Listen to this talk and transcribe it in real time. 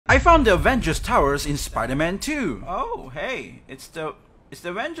I found the Avengers Towers in Spider-Man 2. Oh, hey, it's the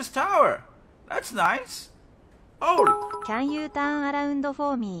Avengers Tower. That's nice. Oh. Can you turn around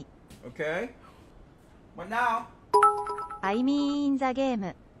for me? Okay. What now? I mean in the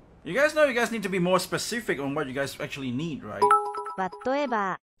game. You guys know you guys need to be more specific on what you guys actually need, right?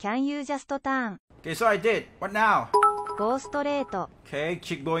 Whatever. Can you just turn? Okay, so I did. What now? Go straight. Okay,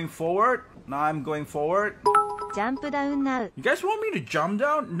 keep going forward. Now I'm going forward. Jump down now. You guys want me to jump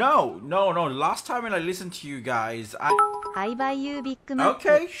down? No. Last time when I listened to you guys, I buy you Big Mac.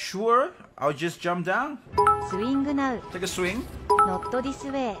 Okay, sure. I'll just jump down. Swing now. Take a swing. Not this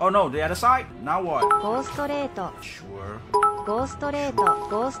way. Oh no, the other side. Now what? Go straight. Sure. Go straight.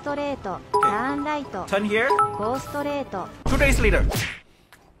 Go straight. Turn right. Turn here. Go straight. 2 days later.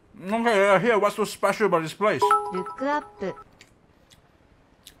 Okay, here. What's so special about this place? Look up.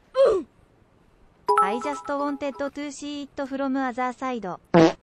 I just wanted to see it from other side.